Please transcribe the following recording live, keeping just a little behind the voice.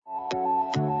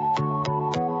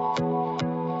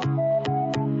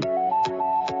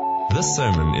This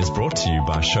sermon is brought to you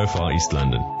by Shofar East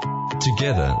London.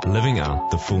 Together, living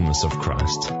out the fullness of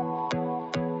Christ.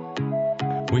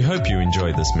 We hope you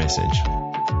enjoy this message.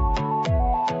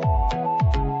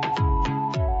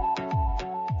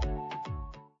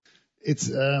 It's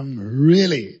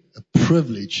really a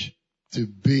privilege to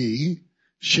be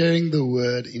sharing the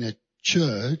word in a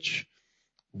church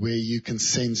where you can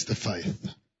sense the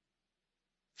faith.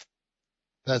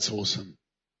 That's awesome.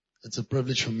 It's a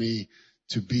privilege for me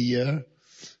to be here.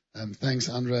 Thanks,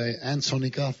 Andre and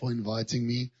Sonika, for inviting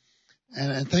me.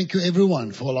 And thank you,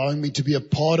 everyone, for allowing me to be a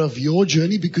part of your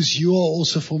journey, because you are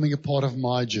also forming a part of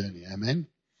my journey. Amen.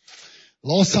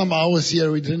 Last time I was here,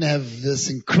 we didn't have this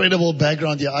incredible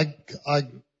background here. I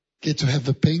get to have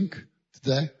the pink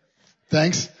today.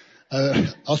 Thanks.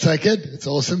 I'll take it. It's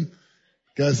awesome.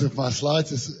 Goes with my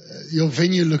slides. Your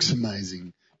venue looks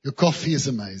amazing. Your coffee is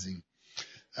amazing.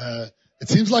 It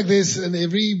seems like there's in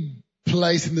every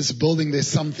place in this building, there's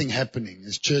something happening.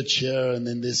 There's church here, and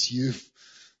then there's youth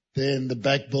there in the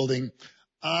back building.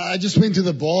 I just went to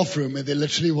the bathroom, and there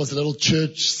literally was a little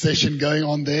church session going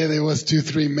on there. There was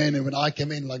 2-3 men, and when I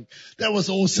came in, like, that was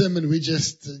awesome, and we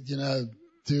just,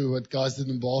 do what guys did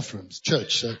in bathrooms,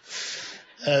 church. So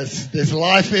there's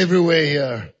life everywhere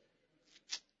here.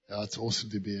 Yeah, it's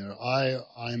awesome to be here.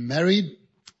 I'm married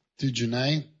to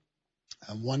Janae,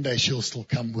 and one day she'll still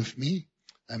come with me.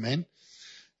 Amen.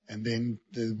 And then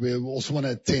we also want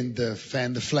to attend the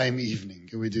Fan the Flame evening.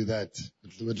 Can we do that?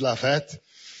 We'd love that.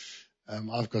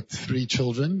 I've got 3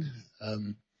 children.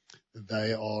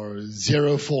 They are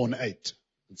 0, 4, and 8.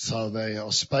 So they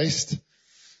are spaced.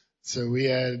 So we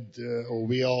are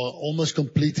almost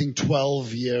completing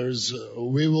 12 years.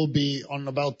 We will be on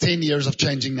about 10 years of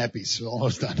changing nappies. We're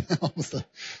almost done. Almost done.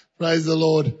 Praise the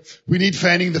Lord. We need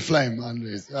fanning the flame,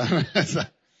 Andres.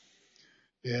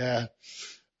 Yeah.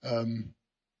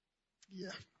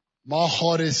 My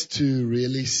heart is to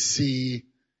really see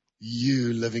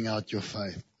you living out your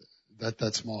faith.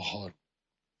 That's my heart.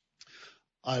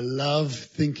 I love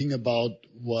thinking about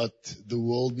what the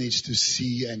world needs to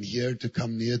see and hear to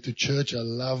come near to church. I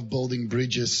love building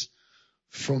bridges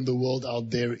from the world out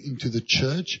there into the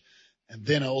church. And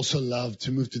then I also love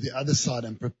to move to the other side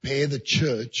and prepare the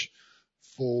church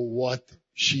for what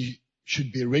she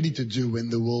should be ready to do when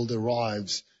the world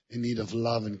arrives in need of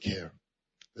love and care.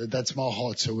 That's my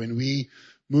heart. So when we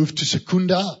moved to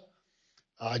Secunda,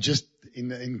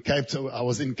 in Cape Town, I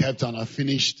was in Cape Town. I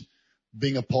finished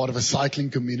being a part of a cycling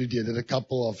community. I did a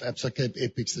couple of Absa Cape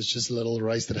Epics. That's just a little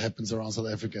race that happens around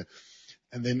South Africa.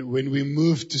 And then when we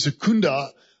moved to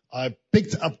Secunda, I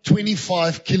picked up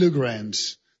 25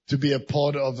 kilograms to be a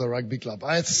part of the rugby club.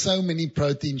 I had so many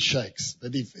protein shakes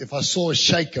that if I saw a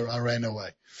shaker, I ran away.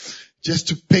 Just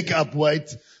to pick up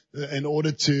weight in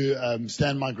order to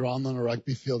stand my ground on a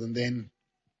rugby field. And then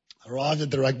arrived at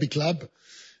the rugby club.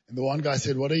 And the one guy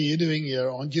said, "What are you doing here?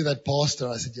 Aren't you that pastor?"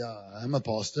 I said, "Yeah, I'm a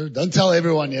pastor. Don't tell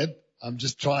everyone yet. I'm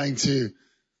just trying to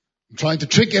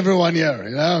trick everyone here.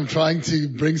 I'm trying to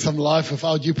bring some life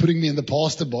without you putting me in the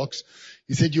pastor box."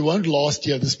 He said, "You won't last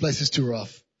here. This place is too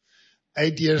rough."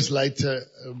 8 years later,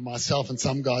 myself and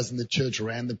some guys in the church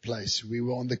ran the place. We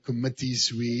were on the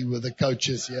committees. We were the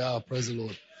coaches. Yeah, praise the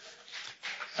Lord.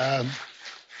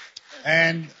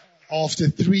 And after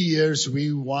 3 years,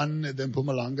 we won the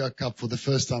Mpumalanga Cup for the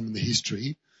first time in the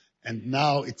history. And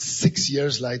now it's 6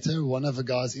 years later. One of the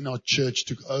guys in our church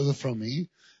took over from me,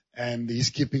 and he's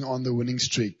keeping on the winning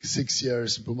streak. 6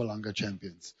 years Mpumalanga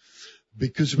champions.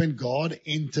 Because when God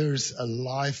enters a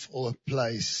life or a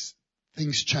place,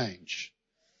 things change.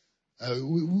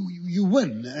 You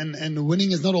win, and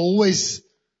winning is not always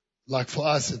like for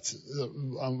us.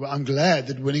 I'm glad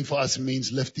that winning for us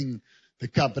means lifting the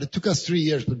cup, but it took us 3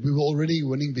 years, but we were already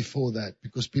winning before that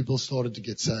because people started to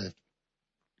get saved.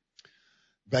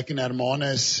 Back in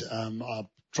Hermanus, I'm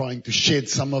trying to shed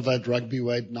some of that rugby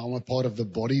weight. Now I'm a part of the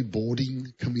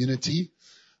bodyboarding community.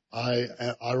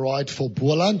 I ride for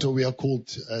Boland, or we are called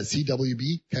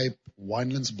CWB, Cape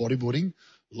Winelands Bodyboarding.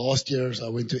 Last year, I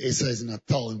went to SA's in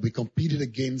Natal, and we competed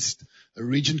against a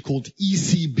region called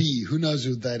ECB. Who knows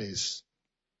who that is?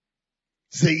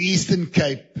 It's the Eastern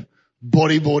Cape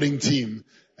bodyboarding team.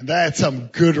 And they had some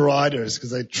good riders because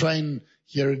they train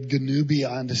here at Ganubi,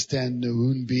 I understand,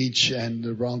 Nahoon Beach and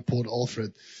around Port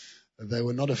Alfred. They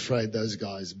were not afraid, those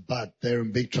guys, but they're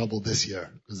in big trouble this year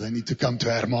because they need to come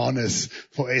to Hermanus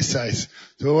for SAs.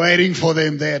 So we're waiting for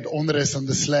them there at Onres on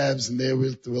the slabs, and there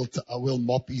we'll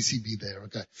mop ECB there.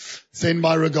 Okay. Send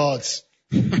my regards.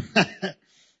 If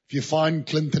you find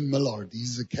Clinton Millard,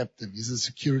 he's the captain. He's a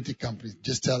security company.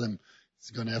 Just tell him he's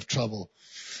going to have trouble.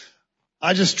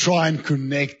 I just try and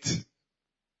connect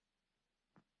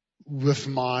with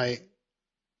my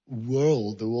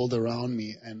world, the world around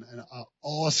me, and I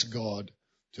ask God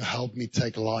to help me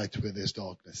take light where there's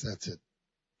darkness. That's it.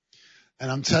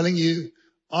 And I'm telling you,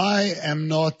 I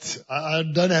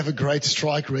don't have a great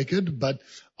strike record, but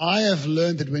I have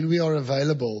learned that when we are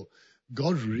available,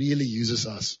 God really uses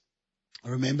us. I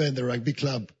remember in the rugby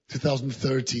club,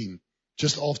 2013,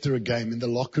 just after a game in the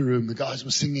locker room, the guys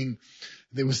were singing.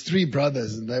 There was 3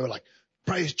 brothers and they were like,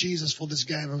 praise Jesus for this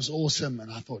game. It was awesome.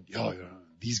 And I thought,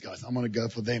 these guys, I'm going to go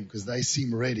for them because they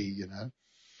seem ready,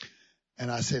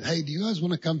 And I said, hey, do you guys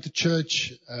want to come to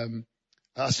church?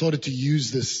 I started to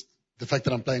use the fact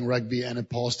that I'm playing rugby and a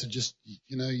pastor, just,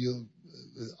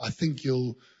 I think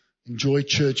you'll enjoy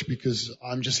church because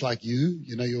I'm just like you,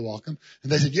 you're welcome.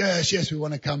 And they said, yes, we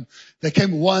want to come. They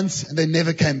came once and they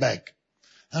never came back.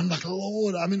 And I'm like,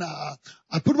 Lord,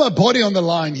 I put my body on the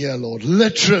line here, Lord,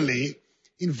 literally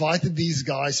invited these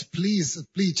guys, please,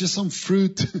 just some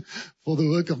fruit for the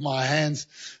work of my hands.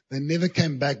 They never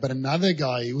came back. But another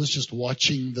guy, he was just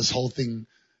watching this whole thing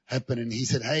happen. And he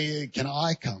said, hey, can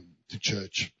I come to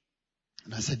church?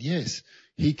 And I said, yes.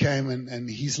 He came and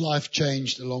his life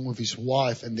changed along with his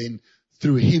wife. And then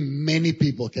through him, many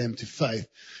people came to faith.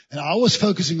 And I was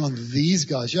focusing on these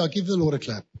guys. Yeah, give the Lord a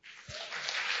clap.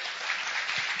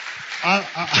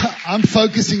 I'm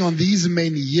focusing on these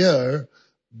men here,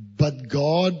 but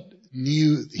God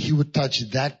knew he would touch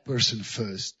that person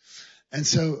first. And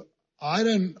so I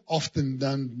don't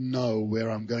know where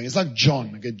I'm going. It's like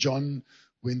John. Okay, John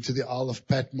went to the Isle of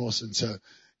Patmos, and so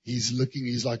he's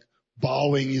like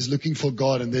bowing, he's looking for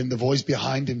God, and then the voice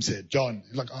behind him said, John.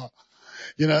 He's like,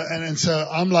 and so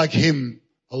I'm like him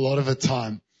a lot of the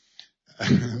time.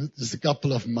 Just a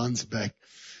couple of months back.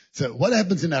 So what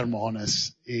happens in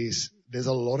Hermanus is there's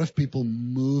a lot of people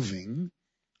moving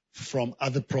from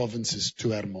other provinces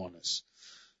to Hermanus.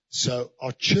 So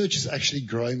our church is actually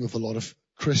growing with a lot of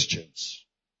Christians.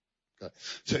 Okay.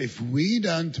 So if we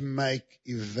don't make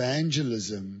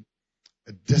evangelism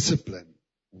a discipline,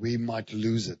 we might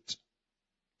lose it.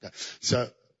 Okay. So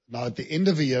now at the end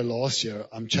of the year, last year,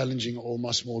 I'm challenging all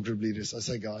my small group leaders. I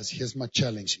say, guys, here's my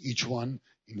challenge. Each one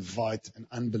invite an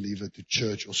unbeliever to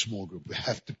church or small group. We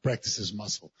have to practice this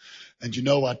muscle. And you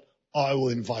know what? I will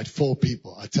invite 4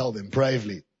 people. I tell them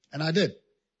bravely. And I did.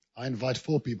 I invite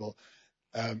 4 people.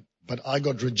 But I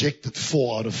got rejected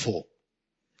 4 out of 4.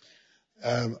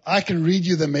 I can read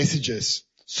you the messages.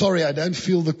 Sorry, I don't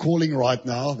feel the calling right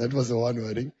now. That was the one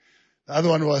wording. The other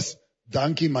one was,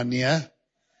 dankie meneer.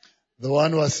 The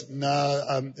one was,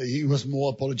 he was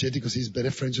more apologetic because he's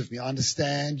better friends with me. I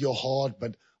understand your heart,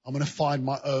 but I'm going to find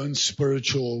my own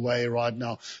spiritual way right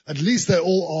now. At least they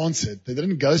all answered. They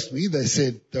didn't ghost me. They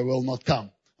said they will not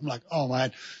come. I'm like, oh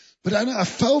man. But I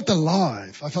felt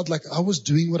alive. I felt like I was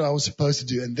doing what I was supposed to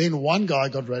do. And then one guy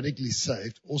got radically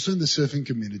saved, also in the surfing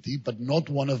community, but not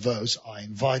one of those I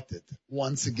invited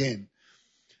once again.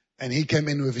 And he came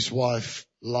in with his wife.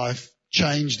 Life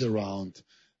changed around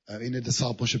in a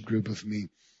discipleship group with me.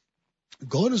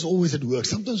 God is always at work.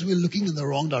 Sometimes we're looking in the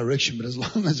wrong direction, but as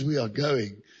long as we are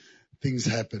going, things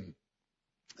happen.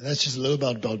 And that's just a little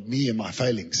about me and my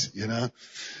failings,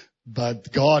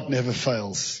 But God never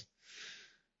fails.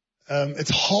 It's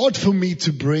hard for me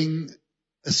to bring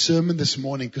a sermon this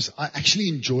morning because I actually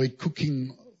enjoy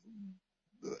cooking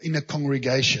in a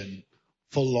congregation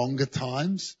for longer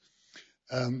times.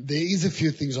 There is a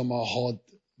few things on my heart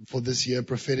for this year.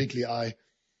 Prophetically, I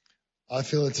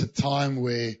feel it's a time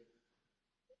where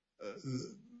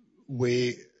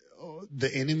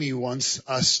the enemy wants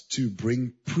us to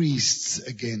bring priests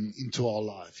again into our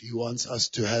life. He wants us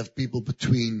to have people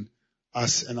between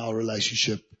us and our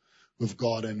relationship with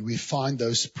God. And we find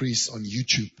those priests on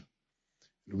YouTube.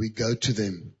 And we go to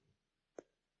them.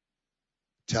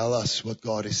 Tell us what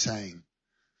God is saying.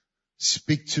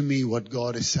 Speak to me what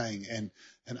God is saying. And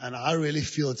I really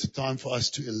feel it's a time for us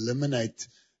to eliminate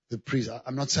the priests.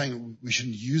 I'm not saying we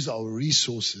shouldn't use our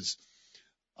resources.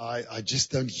 I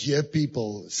just don't hear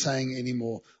people saying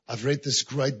anymore, I've read this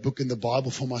great book in the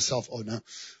Bible for myself. Oh, no.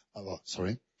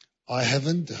 Sorry. I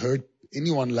haven't heard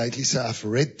anyone lately say, I've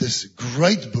read this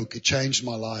great book. It changed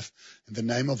my life. And the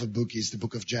name of the book is the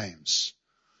book of James.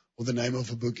 Or the name of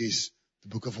the book is the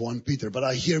book of 1 Peter. But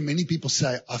I hear many people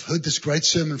say, I've heard this great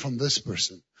sermon from this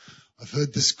person. I've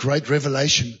heard this great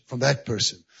revelation from that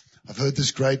person. I've heard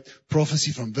this great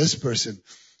prophecy from this person.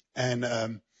 And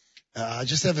I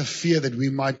just have a fear that we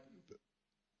might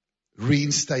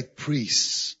reinstate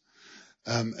priests.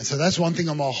 And so that's one thing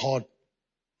on my heart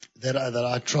that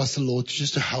I trust the Lord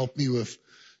just to help me with,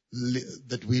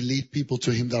 that we lead people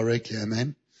to Him directly.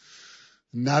 Amen.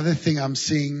 Another thing I'm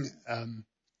seeing, and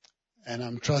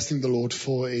I'm trusting the Lord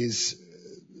for is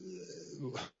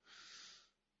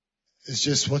It's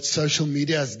just what social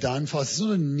media has done for us. It's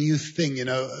not a new thing,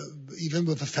 even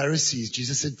with the Pharisees.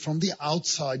 Jesus said, from the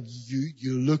outside,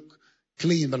 you look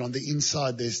clean, but on the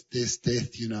inside, there's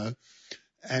death,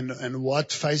 And what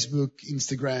Facebook,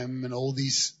 Instagram, and all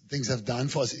these things have done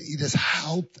for us, it has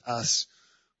helped us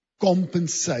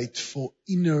compensate for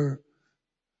inner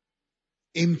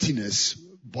emptiness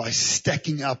by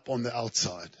stacking up on the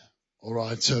outside. All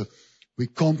right. So we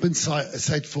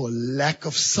compensate for a lack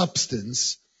of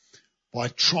substance by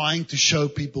trying to show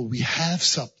people we have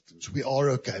substance. We are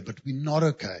okay, but we're not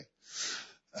okay.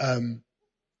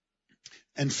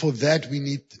 And for that, we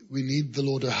need the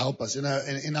Lord to help us in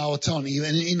our town,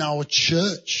 even in our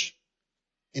church,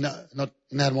 not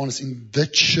in Hermanus, in the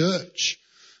church.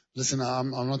 Listen,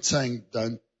 I'm not saying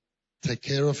don't take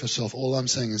care of yourself. All I'm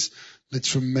saying is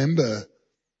let's remember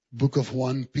book of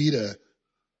 1 Peter,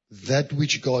 that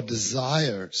which God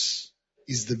desires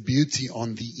is the beauty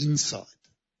on the inside.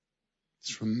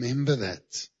 Let's remember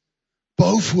that.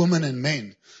 Both women and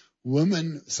men.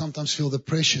 Women sometimes feel the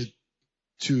pressure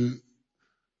to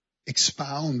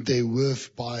expound their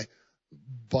worth by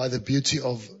the beauty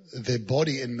of their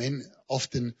body, and men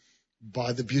often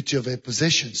by the beauty of their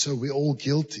possession. So we're all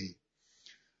guilty.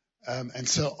 And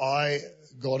so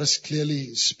God is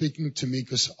clearly speaking to me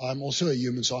because I'm also a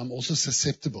human, so I'm also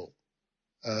susceptible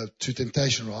to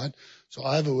temptation, right? So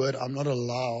I have a word, I'm not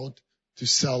allowed to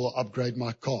sell or upgrade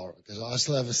my car because I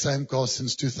still have the same car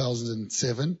since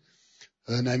 2007.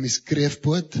 Her name is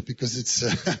Kreefpoort because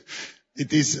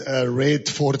it is a red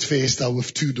Ford Fiesta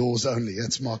with 2 doors only.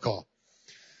 That's my car.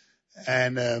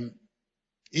 And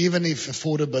even if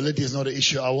affordability is not an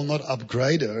issue, I will not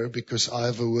upgrade her because I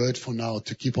have a word for now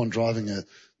to keep on driving her,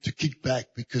 to kick back,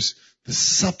 because the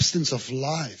substance of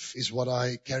life is what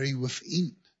I carry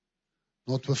within,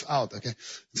 not without. Okay.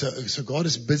 So God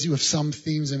is busy with some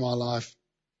themes in my life.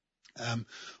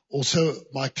 Also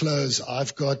my clothes,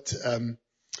 I've got,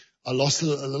 I lost a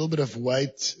little bit of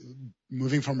weight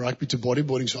moving from rugby to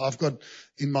bodyboarding. So I've got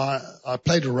I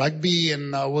played rugby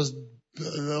and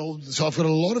so I've got a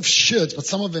lot of shirts, but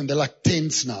some of them, they're like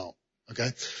tents now. Okay.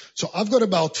 So I've got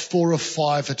about 4 or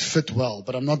 5 that fit well,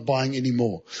 but I'm not buying any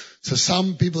more. So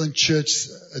some people in church,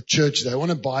 they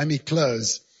want to buy me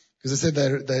clothes because they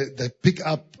said they pick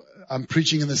up, I'm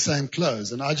preaching in the same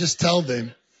clothes. And I just tell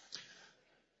them,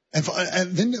 and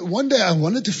then one day I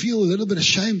wanted to feel a little bit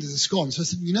ashamed that it's gone. So I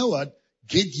said, you know what?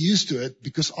 Get used to it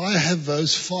because I have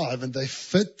those 5 and they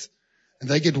fit and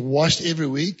they get washed every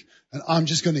week. And I'm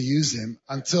just going to use them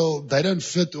until they don't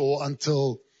fit or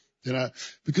until,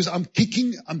 because I'm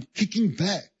kicking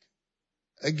back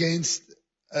against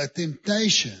a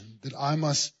temptation that I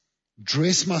must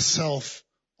dress myself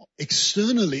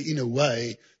externally in a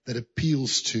way that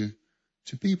appeals to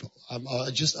people. I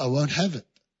won't have it.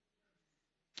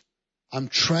 I'm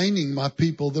training my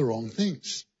people the wrong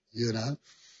things,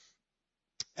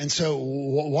 And so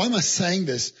why am I saying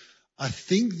this? I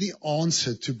think the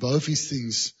answer to both these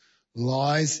things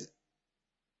lies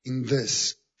in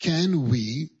this. Can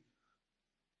we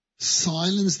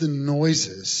silence the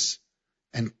noises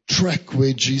and track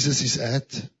where Jesus is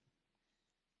at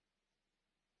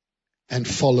and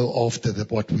follow after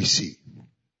what we see?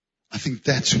 I think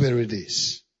that's where it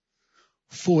is.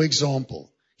 For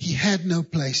example, he had no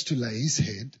place to lay his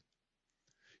head.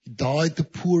 He died the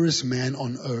poorest man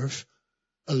on earth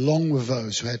along with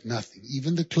those who had nothing,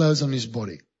 even the clothes on his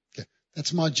body. Okay,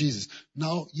 that's my Jesus.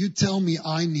 Now you tell me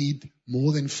I need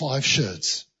more than 5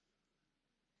 shirts.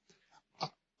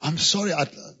 I'm sorry, I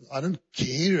don't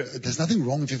care. There's nothing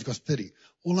wrong if you've got 30.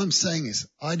 All I'm saying is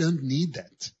I don't need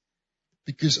that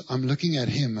because I'm looking at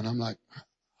him and I'm like,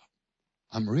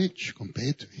 I'm rich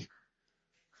compared to him.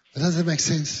 Does that make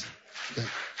sense? Okay.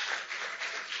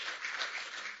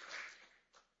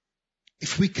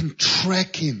 If we can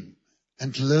track him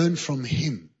and learn from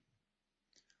him,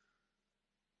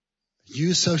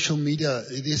 use social media,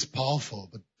 it is powerful,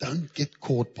 but don't get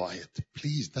caught by it.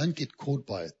 Please don't get caught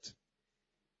by it.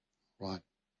 Right.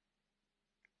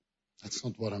 That's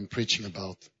not what I'm preaching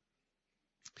about.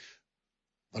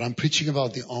 But I'm preaching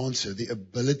about the answer, the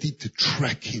ability to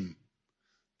track him,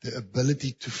 the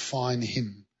ability to find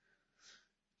him.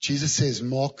 Jesus says,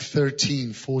 Mark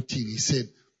 13:14, he said,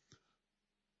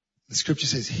 the scripture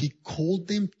says, he called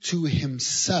them to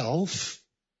himself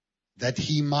that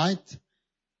he might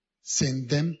send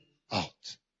them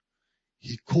out.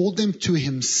 He called them to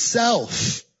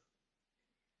himself.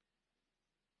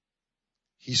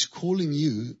 He's calling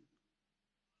you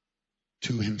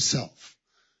to himself.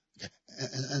 Okay.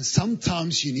 And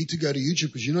sometimes you need to go to YouTube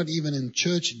because you're not even in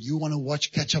church and you want to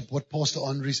catch up what Pastor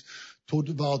Andres taught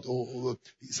about, or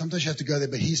sometimes you have to go there,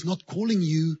 but he's not calling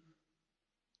you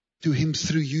to him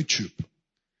through YouTube.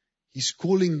 He's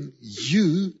calling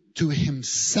you to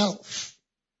himself,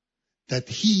 that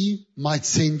he might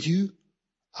send you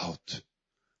out,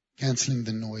 canceling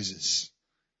the noises.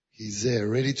 He's there,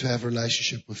 ready to have a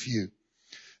relationship with you.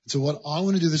 And so what I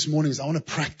want to do this morning is I want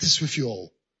to practice with you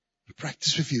all.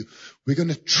 Practice with you. We're going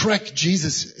to track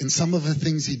Jesus in some of the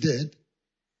things he did,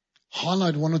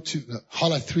 highlight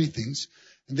three things,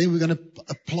 and then we're going to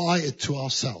apply it to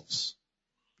ourselves.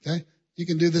 Okay? You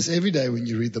can do this every day when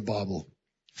you read the Bible.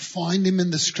 Find him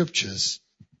in the scriptures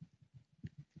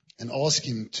and ask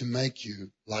him to make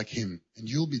you like him, and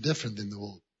you'll be different than the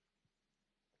world.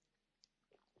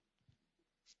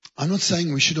 I'm not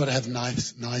saying we should not have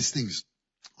nice things.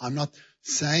 I'm not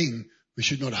saying we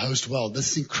should not host well.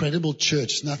 This is incredible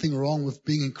church. There's nothing wrong with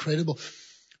being incredible.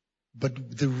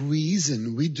 But the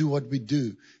reason we do what we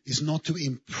do is not to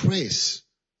impress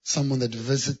someone that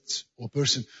visits or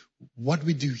person. What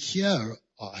we do here,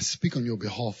 I speak on your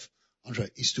behalf, Andre,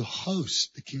 is to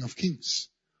host the King of Kings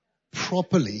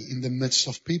properly in the midst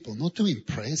of people, not to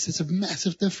impress. It's a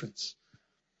massive difference.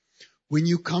 When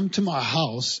you come to my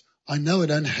house, I know I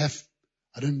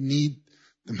don't need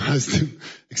the most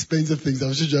expensive things. I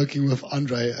was just joking with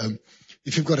Andre.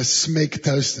 If you've got a Smeg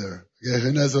toaster, okay,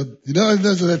 who knows what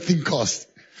that thing costs?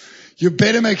 You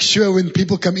better make sure when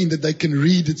people come in that they can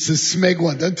read it's a Smeg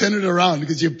one. Don't turn it around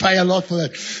because you pay a lot for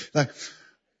that. Like,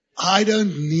 I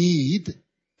don't need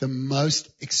the most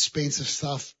expensive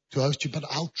stuff to host you, but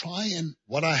I'll try and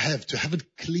what I have to have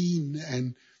it clean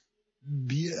and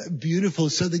beautiful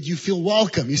so that you feel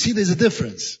welcome. You see, there's a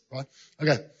difference, right?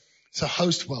 Okay. So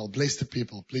host well, bless the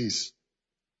people, please.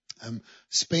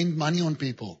 Spend money on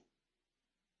people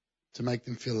to make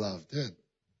them feel loved. Good.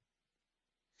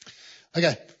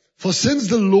 Okay. For since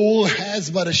the law has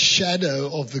but a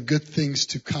shadow of the good things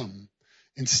to come,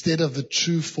 instead of the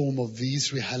true form of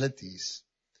these realities,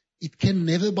 it can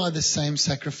never by the same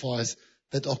sacrifice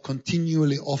that are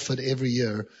continually offered every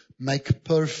year make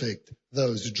perfect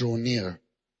those who draw near.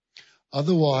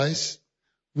 Otherwise,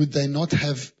 would they not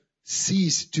have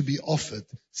ceased to be offered,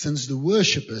 since the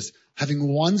worshippers, having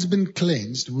once been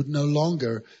cleansed, would no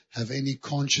longer have any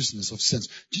consciousness of sins?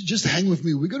 Just hang with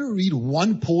me. We're going to read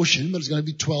one portion, but it's going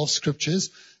to be 12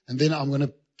 scriptures, and then I'm going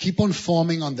to keep on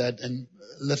farming on that and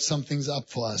lift some things up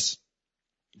for us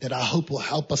that I hope will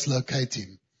help us locate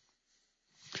him.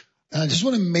 And I just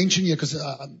want to mention here, because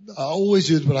I always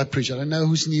do it when I preach. I don't know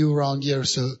who's new around here,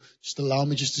 so just allow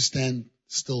me just to stand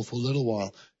still for a little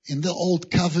while. In the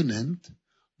Old Covenant,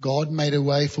 God made a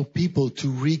way for people to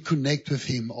reconnect with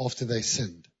him after they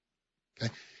sinned.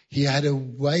 Okay? He had a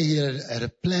way, he had a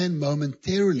plan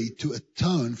momentarily to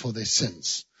atone for their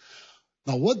sins.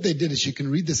 Now what they did is, you can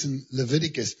read this in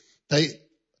Leviticus,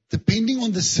 depending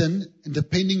on the sin and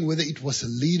depending whether it was a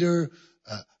leader,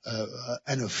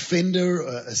 an offender,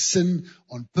 a sin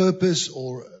on purpose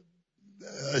or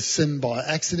a sin by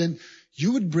accident,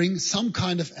 you would bring some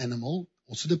kind of animal,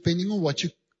 also depending on what you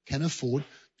can afford,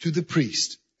 to the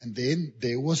priest. And then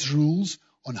there was rules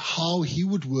on how he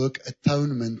would work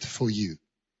atonement for you.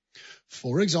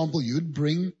 For example, you'd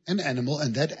bring an animal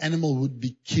and that animal would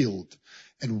be killed.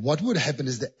 And what would happen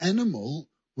is the animal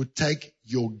would take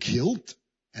your guilt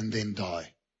and then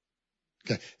die.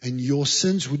 Okay. And your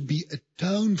sins would be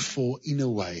atoned for in a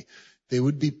way. There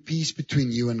would be peace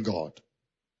between you and God.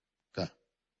 Okay.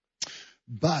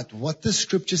 But what the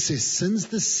scripture says, since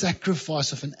the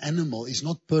sacrifice of an animal is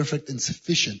not perfect and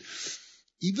sufficient,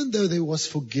 even though there was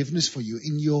forgiveness for you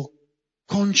in your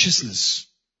consciousness,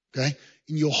 okay,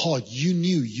 in your heart, you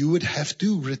knew you would have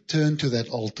to return to that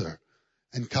altar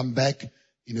and come back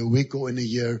in a week or in a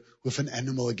year with an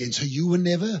animal again. So you were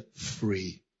never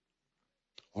free.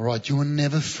 All right, you were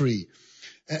never free.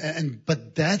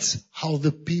 But that's how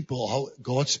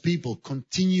God's people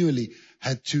continually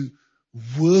had to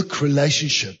work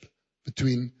relationship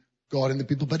between God and the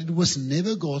people. But it was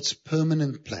never God's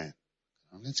permanent plan.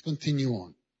 Now, let's continue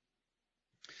on.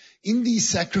 In these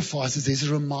sacrifices, there's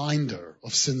a reminder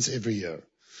of sins every year.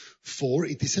 For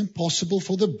it is impossible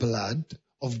for the blood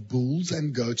of bulls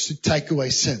and goats to take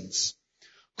away sins.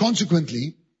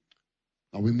 Consequently,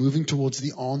 now we're moving towards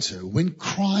the answer. When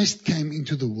Christ came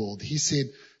into the world, he said,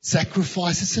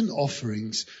 sacrifices and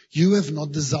offerings you have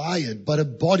not desired, but a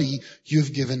body you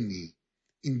have given me.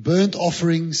 In burnt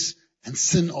offerings and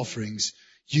sin offerings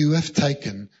you have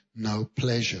taken no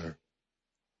pleasure.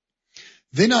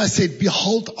 Then I said,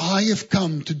 behold, I have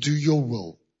come to do your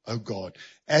will, O God,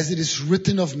 as it is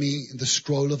written of me in the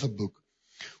scroll of a book.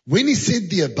 When he said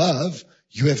the above,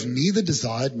 you have neither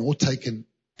desired nor taken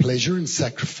pleasure in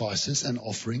sacrifices and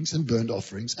offerings and burnt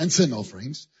offerings and sin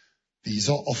offerings. these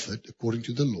are offered according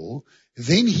to the law.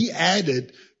 Then he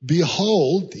added,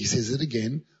 behold, he says it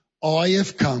again, I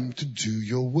have come to do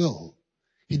your will.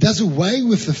 He does away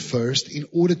with the first in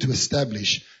order to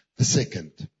establish the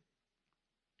second.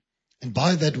 And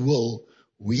by that will,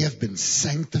 we have been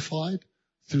sanctified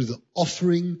through the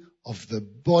offering of the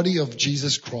body of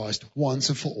Jesus Christ once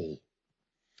and for all.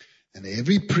 And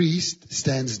every priest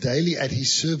stands daily at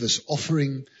his service,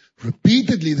 offering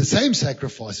repeatedly the same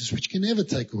sacrifices which can never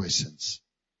take away sins.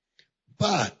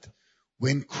 But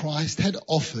when Christ had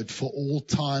offered for all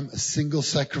time a single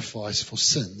sacrifice for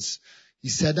sins, he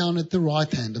sat down at the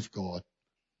right hand of God,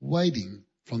 waiting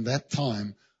from that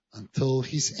time until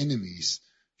his enemies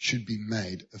should be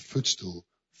made a footstool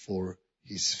for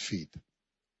his feet.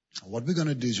 What we're going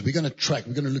to do is we're going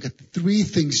to look at the three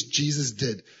things Jesus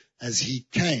did as he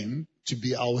came to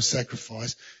be our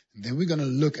sacrifice. And then we're going to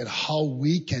look at how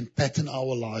we can pattern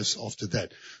our lives after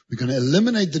that. We're going to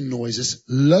eliminate the noises,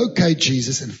 locate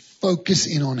Jesus, and focus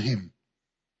in on him.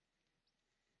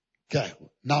 Okay.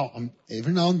 Now,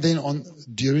 every now and then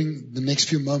during the next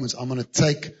few moments, I'm going to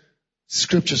take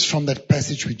scriptures from that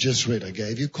passage we just read. I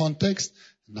gave you context.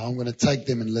 Now I'm going to take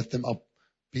them and lift them up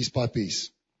piece by piece.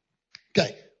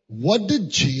 Okay. What did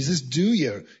Jesus do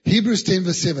here? Hebrews 10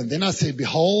 verse 7. Then I said,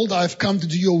 behold, I have come to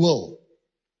do your will.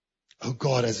 O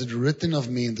God, as it written of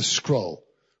me in the scroll.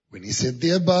 When he said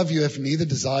there above, you have neither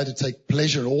desired to take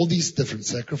pleasure in all these different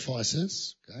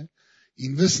sacrifices. Okay.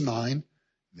 In verse 9,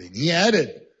 then he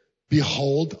added,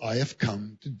 behold, I have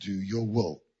come to do your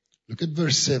will. Look at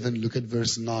verse 7, look at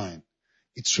verse 9.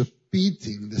 It's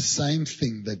repeating the same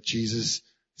thing that Jesus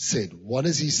said. What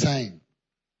is he saying?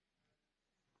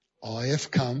 I have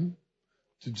come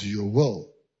to do your will.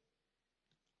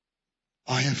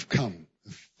 I have come.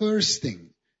 The first thing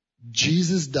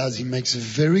Jesus does, he makes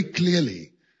very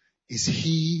clearly, is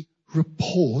he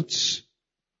reports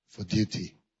for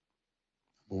duty.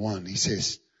 Number one, he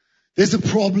says, there's a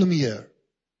problem here.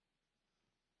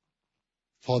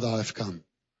 Father, I have come.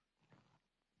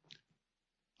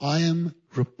 I am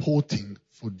reporting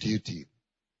for duty.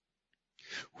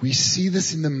 We see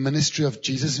this in the ministry of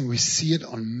Jesus, and we see it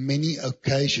on many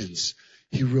occasions.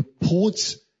 He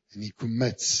reports and he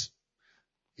commits.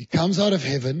 He comes out of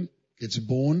heaven, gets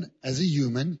born as a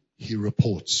human, he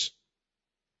reports.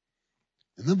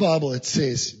 In the Bible it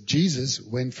says Jesus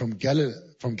went from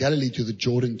Galilee to the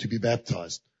Jordan to be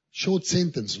baptized. Short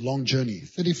sentence, long journey,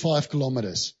 35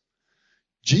 kilometers.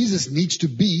 Jesus needs to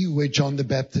be where John the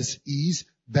Baptist is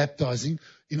baptizing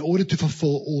in order to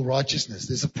fulfill all righteousness.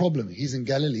 There's a problem. He's in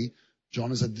Galilee.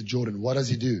 John is at the Jordan. What does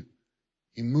he do?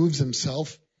 He moves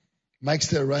himself, makes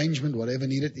the arrangement, whatever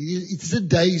needed. It's a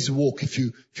day's walk if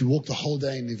you walk the whole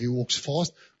day, and if he walks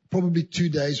fast, probably 2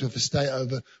 days with a stay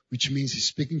over, which means he's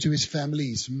speaking to his family,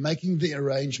 he's making the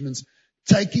arrangements,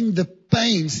 taking the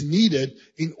pains needed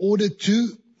in order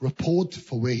to report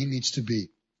for where he needs to be.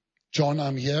 John,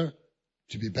 I'm here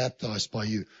to be baptized by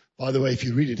you. By the way, if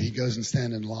you read it, he goes and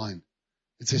stands in line.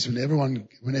 It says when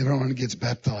everyone gets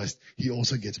baptized, he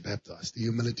also gets baptized. The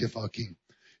humility of our King.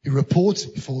 He reports,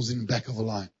 he falls in the back of the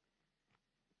line.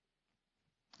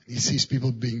 He sees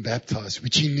people being baptized,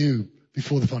 which he knew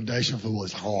before the foundation of the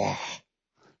world. Oh,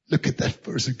 look at that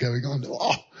person going on.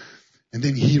 Oh. And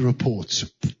then he reports,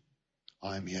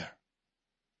 I'm here.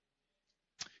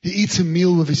 He eats a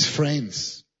meal with his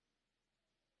friends.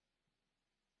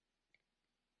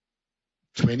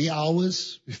 20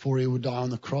 hours before he would die on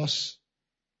the cross,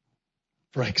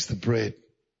 breaks the bread.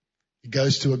 He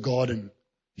goes to a garden.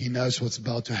 He knows what's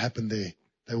about to happen there.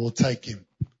 They will take him.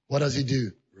 What does he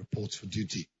do? Reports for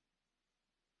duty.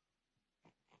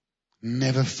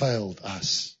 Never failed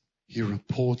us. He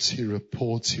reports, he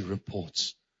reports, he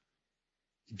reports.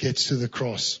 He gets to the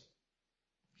cross.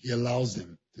 He allows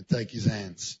them to take his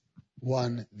hands,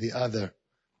 one, the other.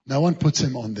 No one puts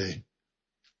him on there.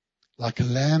 Like a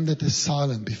lamb that is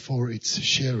silent before its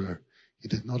shearer, he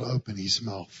did not open his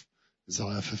mouth.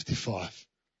 Isaiah 55.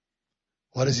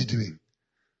 What is he doing?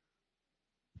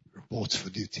 Reports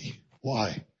for duty.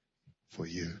 Why? For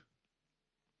you.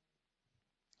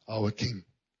 Our King.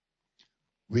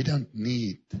 We don't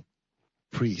need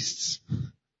priests.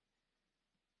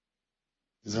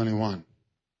 There's only one.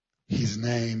 His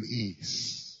name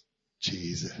is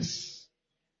Jesus.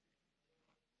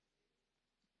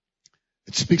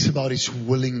 It speaks about his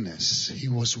willingness. He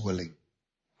was willing.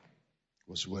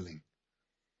 He was willing.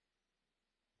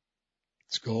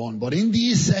 Let's go on. But in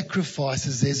these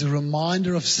sacrifices, there's a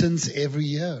reminder of sins every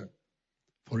year.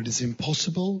 For it is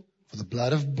impossible for the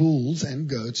blood of bulls and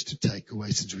goats to take away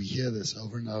sins. We hear this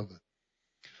over and over.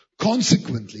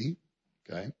 Consequently,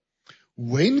 okay,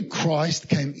 when Christ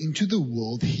came into the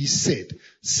world, he said,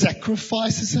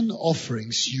 sacrifices and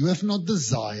offerings you have not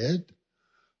desired,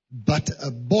 but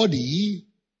a body,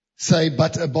 say,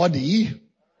 but a body,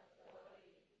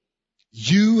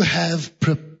 you have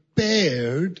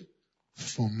prepared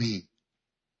for me.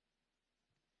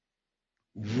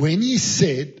 When he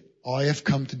said, I have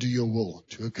come to do your will,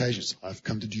 2 occasions, I have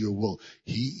come to do your will,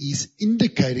 he is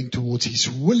indicating towards his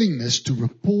willingness to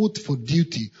report for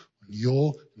duty on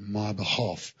your and my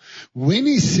behalf. When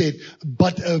he said,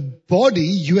 but a body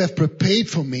you have prepared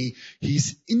for me,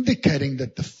 he's indicating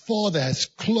that the Father has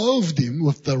clothed him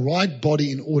with the right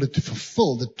body in order to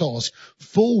fulfill the task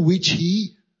for which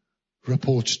he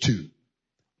reports to.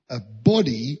 A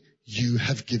body you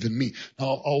have given me.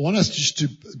 Now, I want us just to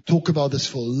talk about this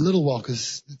for a little while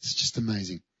because it's just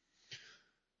amazing.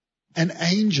 An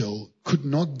angel could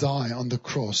not die on the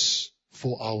cross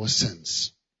for our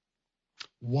sins.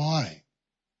 Why?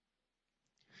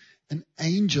 An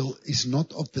angel is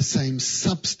not of the same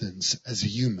substance as a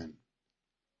human.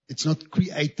 It's not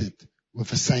created with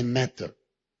the same matter.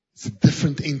 It's a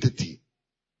different entity.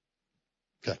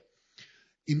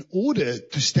 In order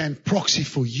to stand proxy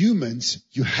for humans,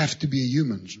 you have to be a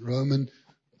human.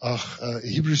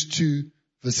 Hebrews 2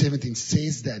 verse 17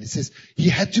 says that. It says he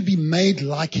had to be made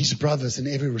like his brothers in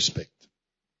every respect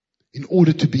in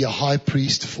order to be a high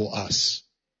priest for us.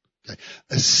 Okay.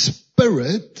 A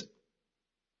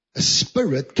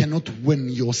spirit cannot win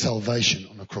your salvation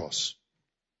on a cross.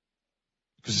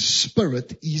 Because a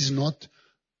spirit is not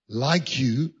like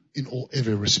you in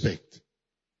every respect.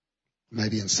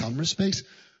 Maybe in some respects.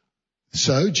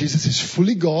 So Jesus is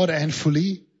fully God and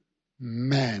fully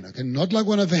man. Okay, not like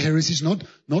one of the heresies, not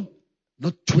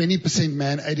 20%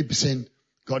 man, 80%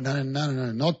 God.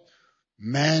 No. Not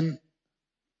man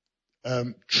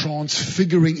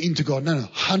transfiguring into God. No.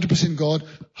 100% God,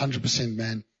 100%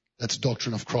 man. That's the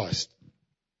doctrine of Christ.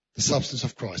 The substance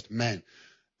of Christ, man.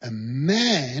 A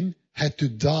man had to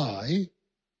die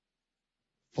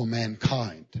for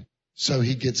mankind. So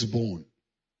he gets born.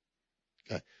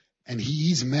 Okay. And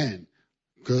he is man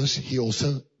because he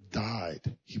also died.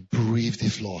 He breathed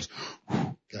his last.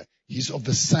 Okay. He's of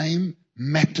the same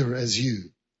matter as you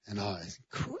and I. It's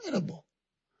incredible.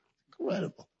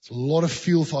 Incredible. It's a lot of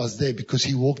fuel for us there because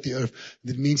he walked the earth.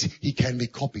 That means he can be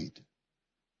copied.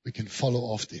 We can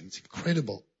follow after him. It's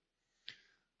incredible.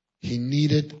 He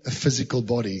needed a physical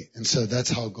body. And so that's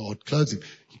how God clothes him.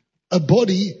 A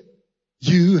body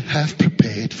you have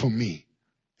prepared for me.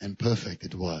 And perfect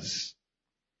it was.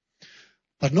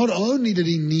 But not only did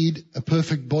he need a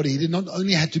perfect body, he did not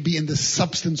only have to be in the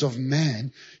substance of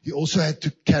man, he also had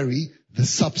to carry the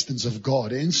substance of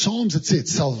God. In Psalms it said,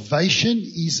 salvation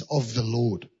is of the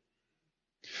Lord.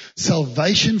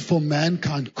 Salvation for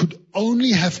mankind could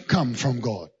only have come from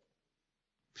God.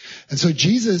 And so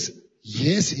Jesus,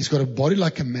 yes, he's got a body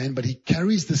like a man, but he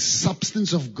carries the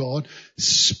substance of God.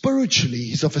 Spiritually,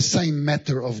 he's of the same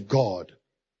matter of God.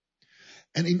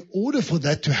 And in order for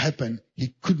that to happen,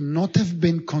 he could not have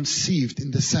been conceived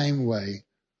in the same way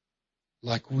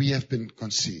like we have been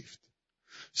conceived.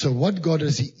 So what God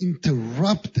does, he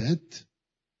interrupted,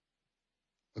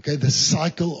 the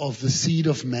cycle of the seed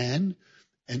of man.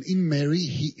 And in Mary,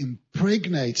 he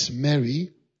impregnates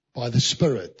Mary by the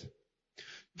Spirit.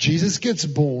 Jesus gets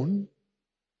born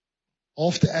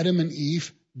after Adam and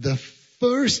Eve, the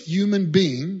first human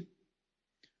being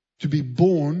to be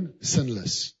born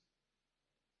sinless.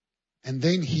 And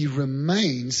then he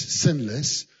remains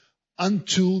sinless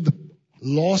until the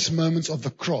last moments of the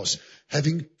cross,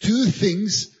 having two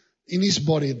things in his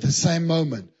body at the same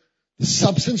moment. The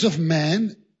substance of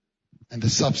man and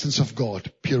the substance of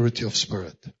God, purity of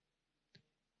spirit.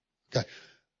 Okay.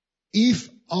 If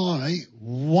I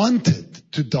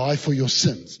wanted to die for your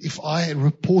sins, if I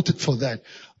reported for that,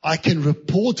 I can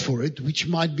report for it, which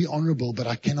might be honorable, but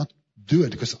I cannot do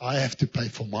it because I have to pay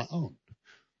for my own.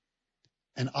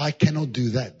 And I cannot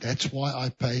do that. That's why I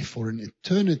pay for an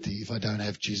eternity if I don't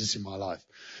have Jesus in my life.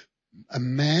 A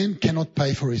man cannot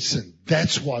pay for his sin.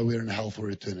 That's why we're in hell for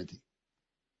eternity.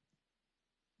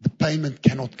 The payment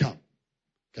cannot come.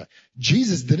 Okay.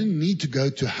 Jesus didn't need to go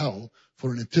to hell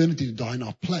for an eternity to die in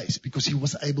our place because he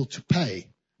was able to pay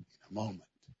in a moment.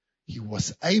 He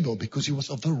was able because he was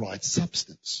of the right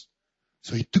substance.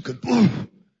 So he took it.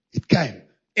 It came.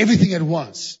 Everything at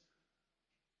once.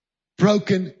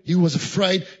 Broken. He was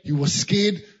afraid. He was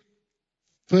scared.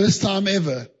 First time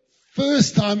ever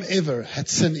had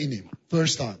sin in him.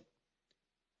 First time.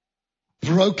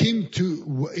 Broke him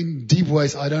in deep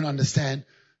ways I don't understand,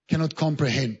 cannot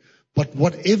comprehend. But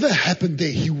whatever happened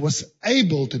there, he was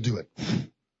able to do it.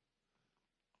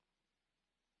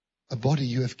 A body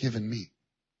you have given me.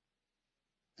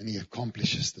 and he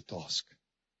accomplishes the task.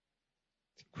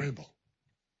 It's incredible.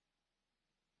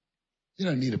 You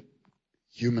don't need a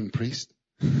human priest.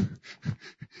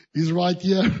 He's right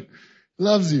here.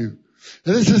 Loves you.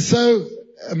 And this is so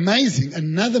amazing.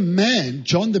 Another man,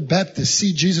 John the Baptist,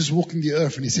 see Jesus walking the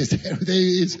earth and he says, there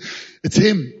he is. It's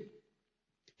him.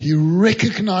 He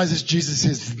recognizes Jesus,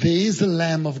 says, there's the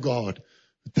Lamb of God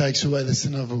who takes away the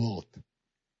sin of the world.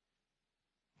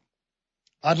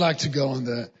 I'd like to go on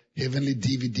the heavenly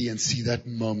DVD and see that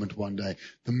moment one day.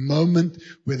 The moment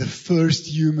where the first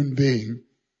human being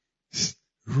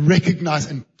recognized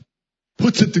and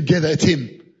puts it together. It's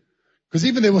him. Because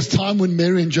even there was time when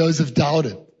Mary and Joseph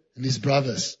doubted, and his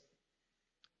brothers.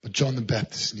 But John the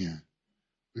Baptist knew.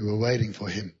 We were waiting for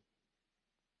him.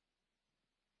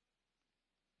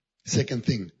 Second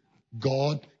thing,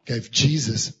 God gave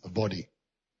Jesus a body.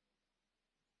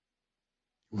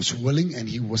 He was willing and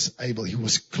he was able. He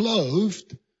was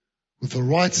clothed with the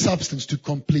right substance to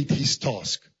complete his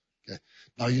task. Okay.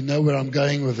 Now you know where I'm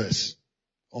going with this.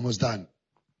 Almost done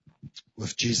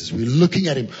with Jesus. We're looking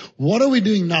at him. What are we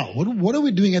doing now? What are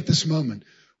we doing at this moment?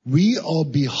 We are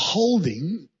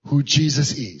beholding who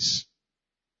Jesus is.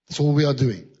 That's all we are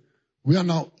doing. We are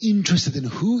now interested in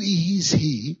who is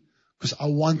he, because I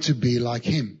want to be like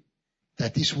him.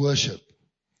 That is worship.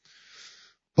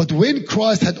 But when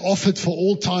Christ had offered for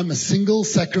all time a single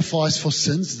sacrifice for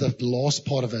sins, that last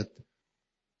part of that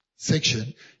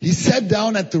section, he sat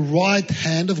down at the right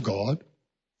hand of God,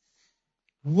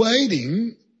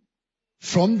 waiting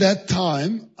from that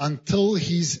time until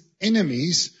his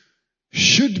enemies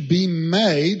should be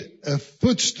made a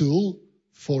footstool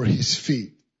for his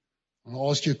feet.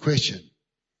 I'll ask you a question.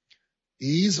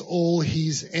 Is all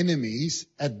his enemies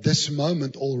at this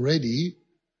moment already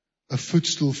a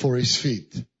footstool for his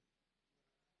feet?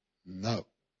 No.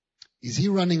 Is he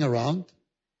running around?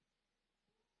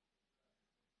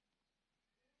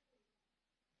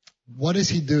 What is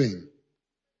he doing?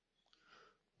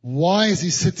 Why is he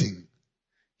sitting?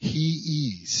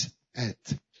 He is at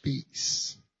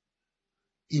peace.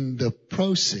 In the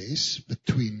process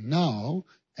between now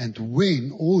and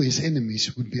when all his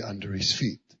enemies would be under his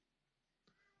feet.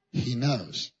 He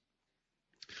knows.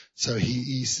 So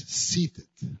he is seated.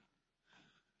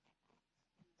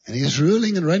 And he is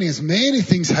ruling and reigning. There's many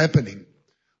things happening.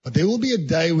 But there will be a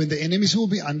day when the enemies will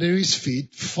be under his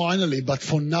feet, finally. But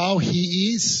for now,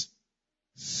 he is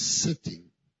sitting.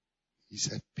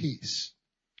 He's at peace.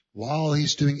 While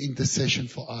he's doing intercession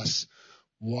for us,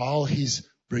 while he's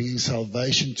bringing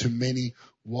salvation to many,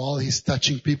 while he's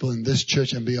touching people in this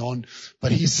church and beyond.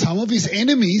 But some of his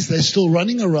enemies, they're still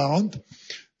running around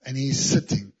and he's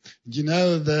sitting. You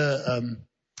know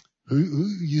who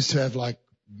used to have like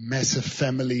massive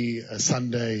family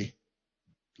Sunday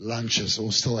lunches,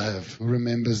 or still have? Who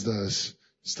remembers those?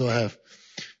 Still have.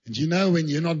 And you know when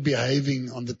you're not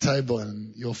behaving on the table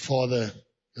and your father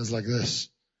goes like this?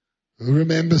 Who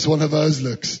remembers one of those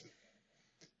looks?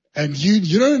 And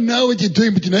you don't know what you're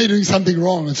doing, but you know you're doing something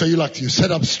wrong. And so you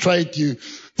sit up straight, you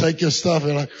take your stuff.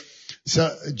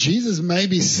 So Jesus may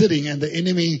be sitting and the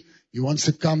enemy, he wants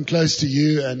to come close to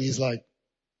you and he's like,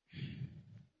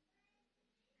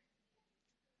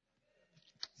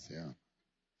 yeah.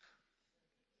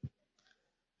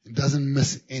 He doesn't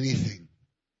miss anything.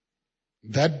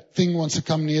 That thing wants to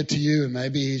come near to you and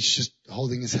maybe he's just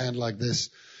holding his hand like this.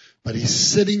 But he's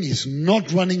sitting, he's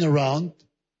not running around.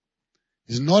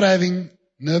 He's not having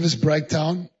nervous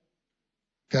breakdown.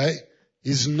 Okay.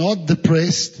 He's not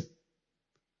depressed.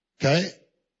 Okay.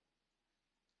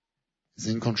 He's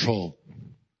in control.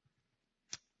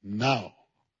 Now,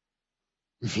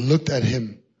 we've looked at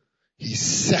him. He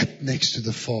sat next to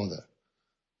the Father.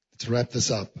 Let's wrap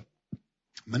this up.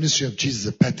 Ministry of Jesus is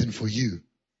a pattern for you.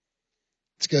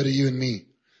 Let's go to you and me.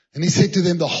 And he said to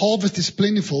them, the harvest is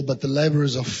plentiful, but the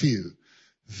laborers are few.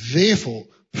 Therefore,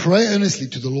 pray earnestly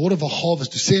to the Lord of the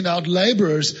harvest to send out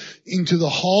laborers into the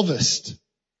harvest.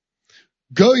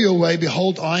 Go your way.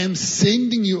 Behold, I am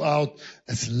sending you out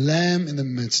as lamb in the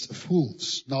midst of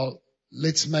wolves. Now,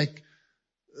 let's make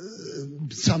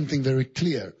something very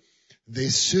clear.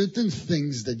 There's certain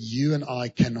things that you and I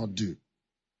cannot do.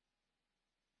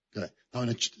 Okay. Now,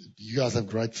 you guys have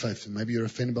great faith, and maybe you're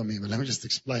offended by me, but let me just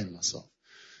explain myself.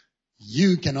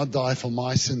 You cannot die for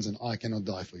my sins, and I cannot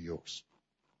die for yours.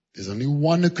 There's only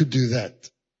one who could do that.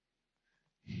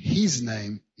 His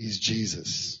name is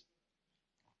Jesus.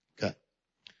 Okay.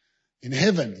 In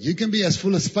heaven, you can be as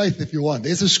full as faith if you want.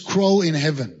 There's a scroll in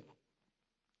heaven.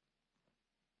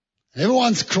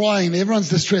 Everyone's crying, everyone's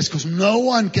distressed because no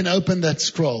one can open that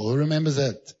scroll. Who remembers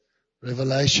that?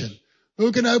 Revelation.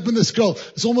 Who can open the scroll?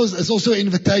 It's also an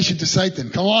invitation to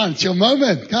Satan. Come on, it's your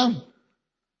moment. Come.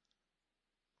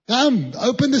 Come,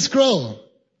 open the scroll.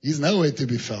 He's nowhere to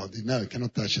be found. No,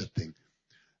 cannot touch that thing.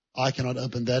 I cannot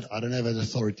open that. I don't have that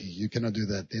authority. You cannot do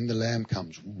that. Then the lamb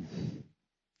comes. Ooh.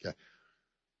 Okay.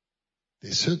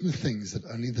 There's certain things that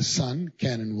only the Son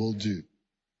can and will do.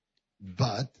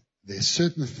 But there's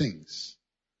certain things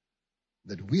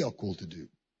that we are called to do.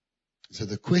 So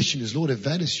the question is, Lord, if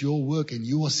that is your work and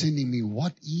you are sending me,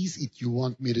 what is it you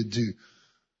want me to do?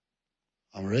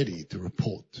 I'm ready to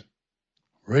report.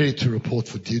 Ready to report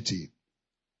for duty.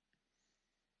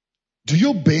 Do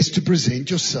your best to present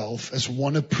yourself as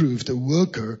one approved, a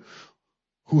worker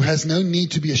who has no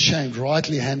need to be ashamed,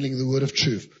 rightly handling the word of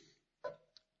truth.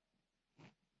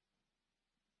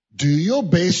 Do your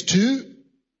best to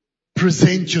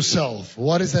present yourself.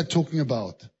 What is that talking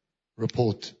about?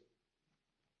 Report.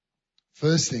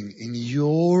 First thing, in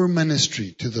your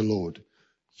ministry to the Lord,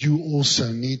 you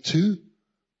also need to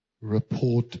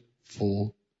report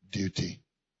for duty.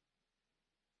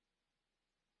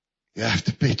 You have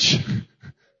to pitch.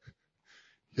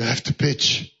 You have to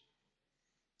pitch.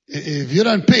 If you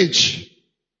don't pitch,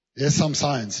 there's some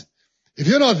signs. If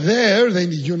you're not there,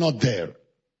 then you're not there.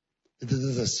 It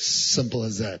is as simple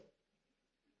as that.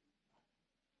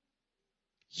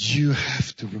 You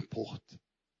have to report.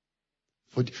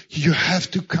 You have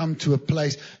to come to a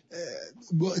place.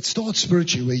 Well, it starts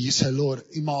spiritually where you say, Lord,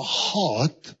 in my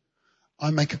heart,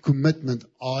 I make a commitment.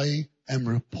 I am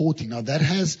reporting. Now that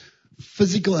has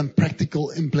physical and practical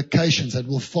implications that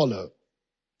will follow.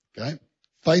 Okay?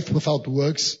 Faith without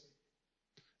works,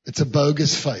 it's a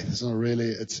bogus faith. It's not really,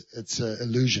 it's an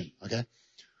illusion. Okay?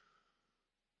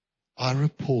 I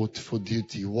report for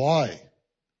duty. Why?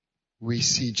 We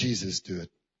see Jesus do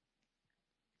it.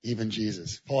 Even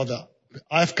Jesus. Father,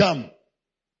 I've come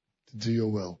to do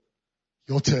your will.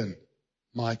 Your turn.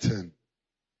 My turn.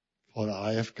 Father,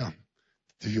 I have come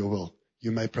to do your will.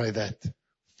 You may pray that.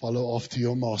 Follow after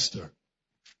your master.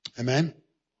 Amen.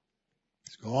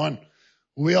 Let's go on.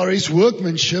 We are his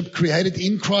workmanship created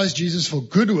in Christ Jesus for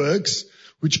good works,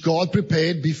 which God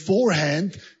prepared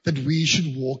beforehand that we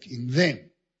should walk in them.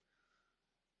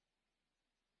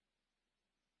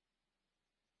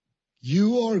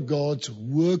 You are God's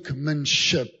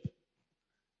workmanship,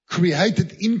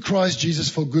 created in Christ Jesus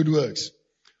for good works.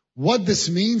 What this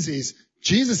means is,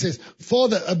 Jesus says,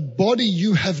 Father, a body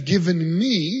you have given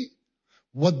me.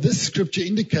 What this scripture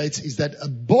indicates is that a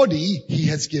body he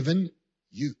has given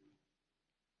you.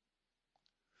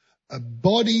 A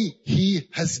body he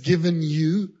has given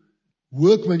you,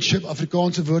 workmanship,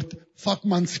 Afrikaanse woord,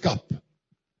 vakmanskap.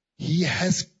 He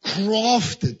has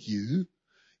crafted you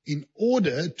in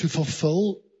order to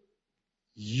fulfill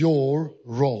your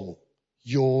role,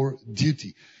 your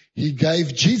duty. He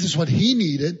gave Jesus what he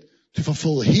needed to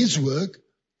fulfill his work,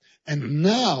 and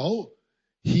now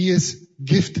he has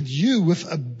gifted you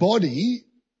with a body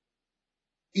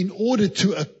in order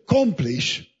to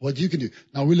accomplish what you can do.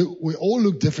 Now we all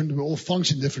look different, we all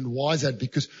function different. Why is that?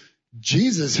 Because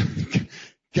Jesus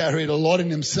carried a lot in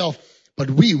himself,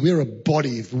 but we're a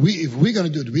body. If we're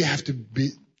going to do it, we have to be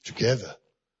together.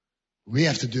 We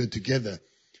have to do it together.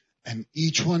 And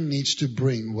each one needs to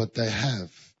bring what they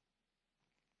have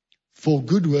for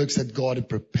good works that God had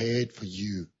prepared for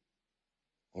you.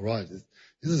 All right.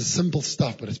 This is simple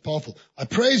stuff, but it's powerful. I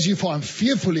praise you, for I'm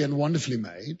fearfully and wonderfully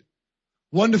made.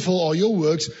 Wonderful are your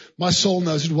works. My soul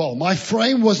knows it well. My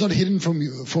frame was not hidden from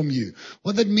you.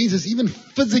 What that means is even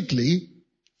physically,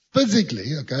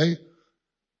 okay?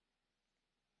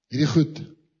 Hierdie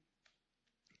goed.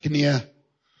 Knie.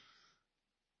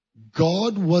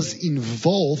 God was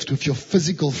involved with your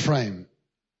physical frame.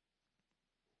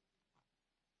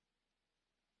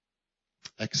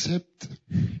 Accept.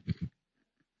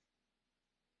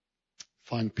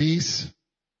 Find peace.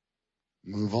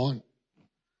 Move on.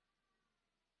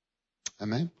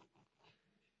 Amen.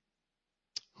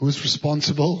 Who is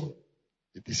responsible?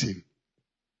 It is him.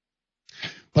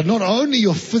 But not only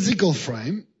your physical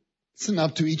frame, listen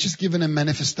up, to each is given a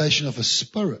manifestation of a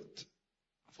spirit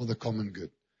for the common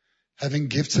good, having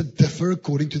gifts that differ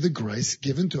according to the grace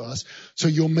given to us. So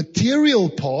your material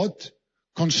part,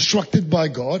 constructed by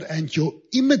God, and your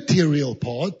immaterial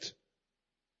part,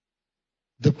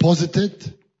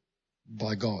 deposited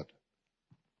by God.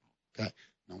 Okay.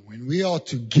 Now when we are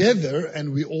together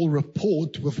and we all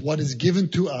report with what is given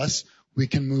to us, we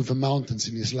can move the mountains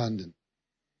in East London.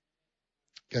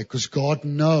 Okay, because God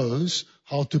knows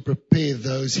how to prepare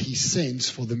those he sends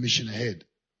for the mission ahead.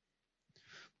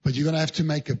 But you're going to have to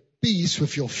make a peace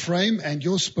with your frame and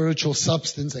your spiritual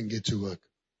substance and get to work.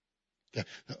 Okay.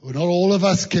 Not all of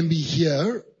us can be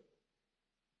here.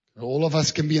 Not all of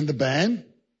us can be in the band.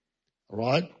 All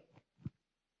right?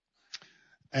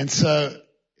 And so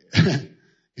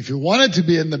If you wanted to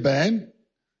be in the band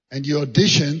and you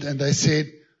auditioned and they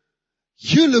said,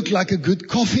 you look like a good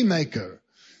coffee maker,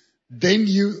 then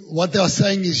what they are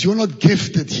saying is you're not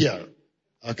gifted here.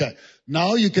 Okay.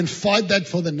 Now you can fight that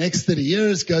for the next 30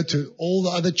 years, go to all the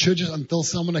other churches until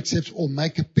someone accepts or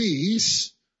make a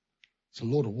peace. So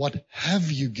Lord, what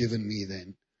have you given me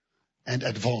then? And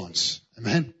advance.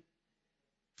 Amen.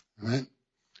 Amen.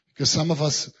 Because some of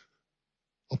us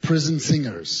are prison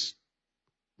singers.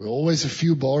 We're always a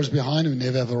few bars behind and we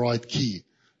never have a right key.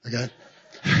 Okay.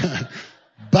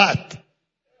 But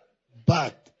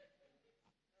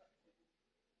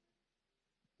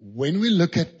when we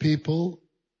look at people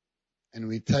and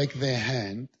we take their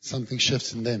hand, something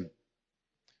shifts in them.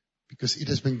 Because it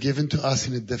has been given to us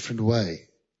in a different way.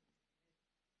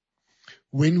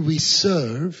 When we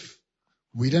serve,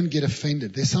 we don't get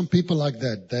offended. There's some people like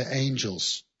that. They're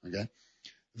angels. Okay?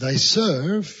 They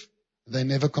serve, they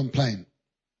never complain.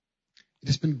 It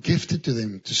has been gifted to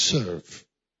them to serve.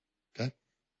 Okay?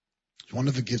 It's one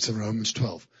of the gifts of Romans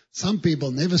 12. Some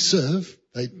people never serve.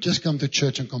 They just come to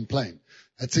church and complain.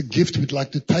 That's a gift we'd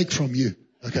like to take from you.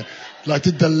 Okay. We'd like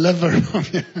to deliver from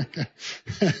you. Okay.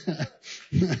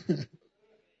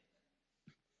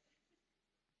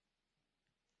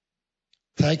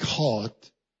 Take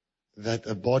heart that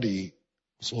a body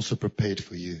was also prepared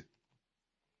for you.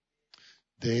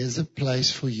 There is a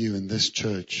place for you in this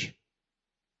church.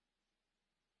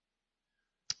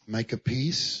 Make a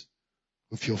peace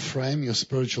with your frame, your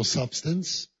spiritual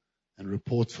substance, and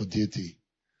report for duty.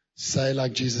 Say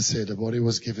like Jesus said, a body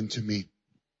was given to me.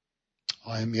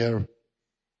 I am here,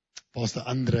 Pastor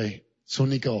Andre,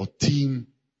 Sonika, our team.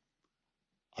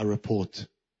 I report.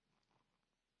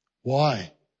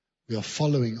 Why? We are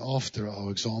following after our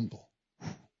example.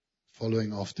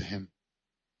 Following after him.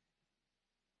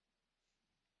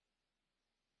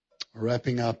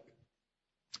 Wrapping up.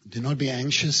 Do not be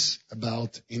anxious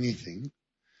about anything,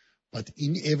 but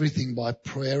in everything by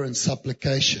prayer and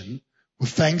supplication, with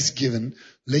thanksgiving,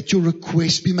 let your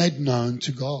requests be made known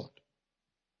to God.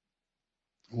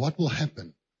 What will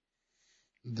happen?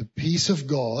 The peace of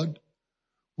God,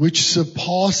 which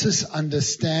surpasses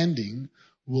understanding,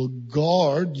 will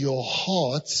guard your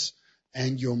hearts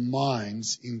and your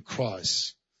minds in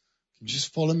Christ.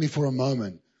 Just follow me for a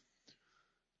moment.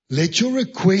 Let your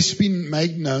requests be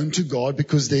made known to God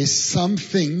because there's some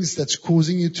things that's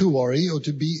causing you to worry or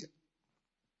to be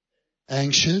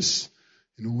anxious.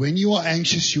 And when you are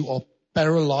anxious, you are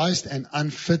paralyzed and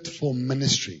unfit for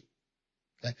ministry.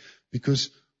 Okay? Because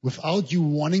without you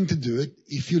wanting to do it,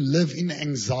 if you live in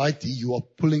anxiety, you are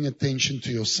pulling attention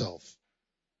to yourself.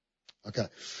 Okay.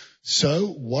 So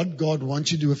what God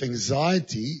wants you to do with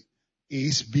anxiety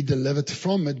is be delivered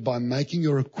from it by making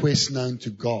your request known to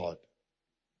God.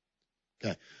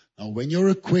 Okay. Now when your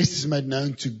request is made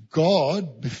known to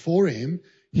God before Him,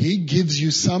 He gives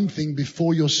you something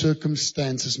before your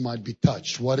circumstances might be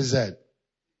touched. What is that?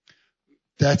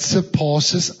 That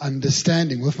surpasses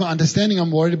understanding. With my understanding,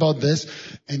 I'm worried about this,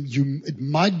 and it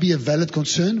might be a valid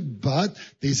concern, but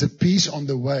there's a peace on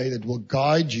the way that will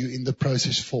guide you in the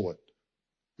process forward,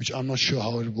 which I'm not sure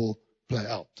how it will play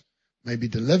out. Maybe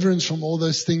deliverance from all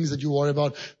those things that you worry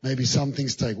about. Maybe some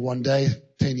things take 1 day,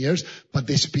 10 years, but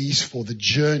there's peace for the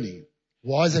journey.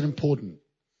 Why is that important?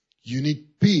 You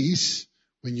need peace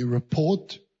when you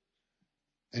report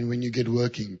and when you get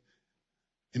working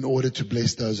in order to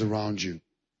bless those around you.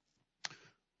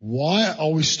 Why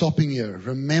are we stopping here?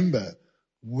 Remember,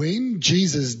 when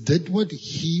Jesus did what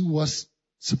He was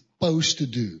supposed to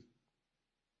do,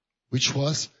 which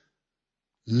was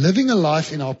living a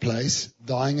life in our place,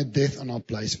 dying a death on our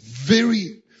place,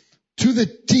 very to the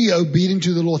T obedient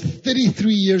to the Lord,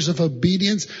 33 years of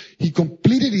obedience. He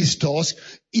completed His task.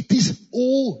 It is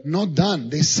all not done.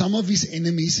 There's some of His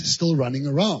enemies still running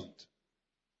around.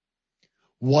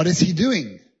 What is He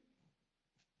doing?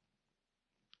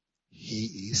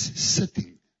 He is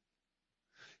sitting.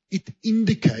 It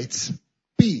indicates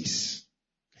peace.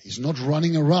 He's not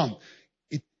running around.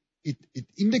 It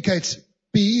indicates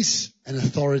peace and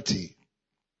authority.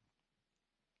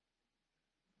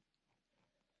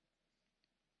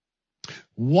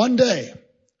 One day,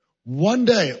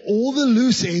 all the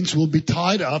loose ends will be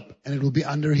tied up and it will be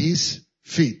under His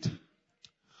feet.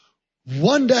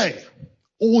 One day,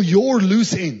 all your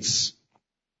loose ends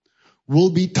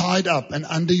will be tied up and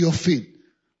under your feet.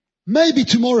 Maybe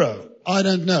tomorrow, I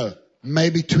don't know,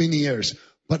 maybe 20 years.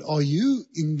 But are you,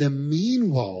 in the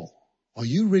meanwhile, are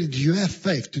you ready? Do you have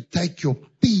faith to take your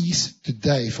peace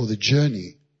today for the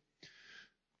journey?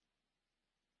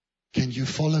 Can you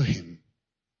follow Him?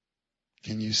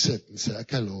 Can you sit and say,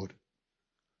 okay, Lord,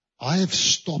 I have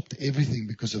stopped everything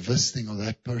because of this thing or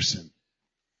that person.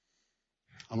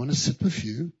 I want to sit with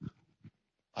you.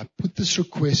 I put this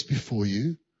request before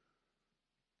you.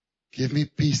 Give me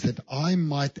peace that I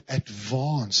might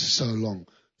advance so long.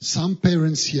 Some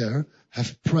parents here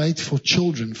have prayed for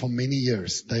children for many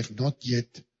years. They've not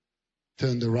yet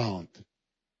turned around.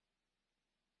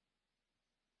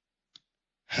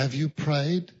 Have you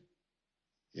prayed?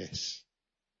 Yes.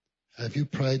 Have you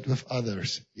prayed with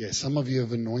others? Yes. Some of you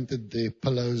have anointed their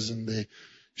pillows and their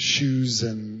shoes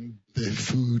and their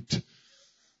food.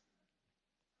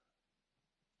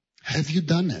 Have you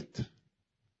done it?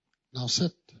 Now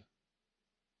sit.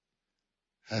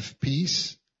 Have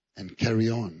peace and carry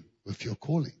on with your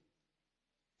calling.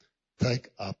 Take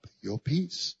up your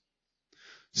peace.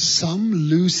 Some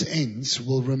loose ends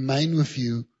will remain with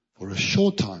you for a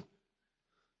short time.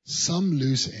 Some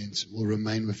loose ends will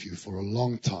remain with you for a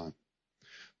long time.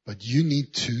 But you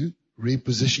need to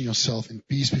reposition yourself in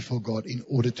peace before God in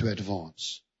order to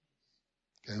advance.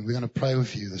 Okay, and we're going to pray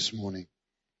with you this morning.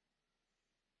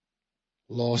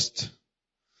 Last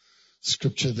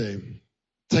scripture there.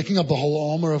 Taking up the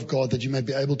whole armor of God that you may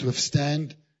be able to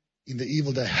withstand in the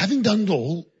evil day. Having done it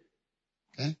all,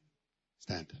 okay,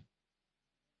 stand.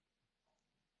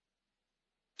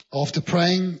 After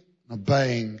praying,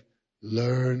 obeying,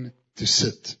 learn to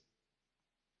sit.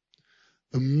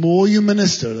 The more you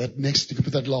minister, you can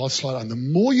put that last slide on. The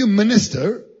more you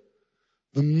minister,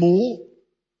 the more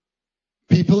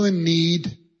people in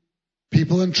need,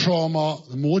 people in trauma,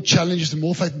 the more challenges, the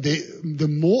more faith, the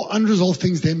more unresolved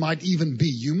things there might even be.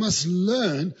 You must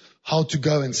learn how to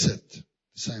go and sit at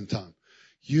the same time.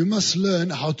 You must learn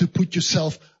how to put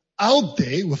yourself out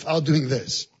there without doing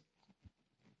this.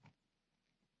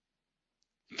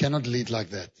 You cannot lead like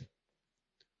that.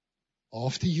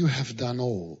 After you have done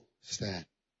all, stand.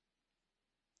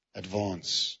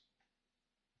 Advance.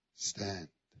 Stand.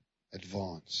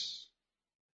 Advance.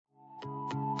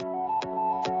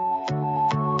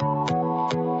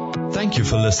 Thank you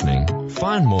for listening.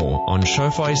 Find more on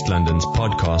Shofar East London's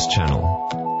podcast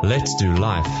channel. Let's do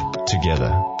life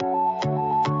together.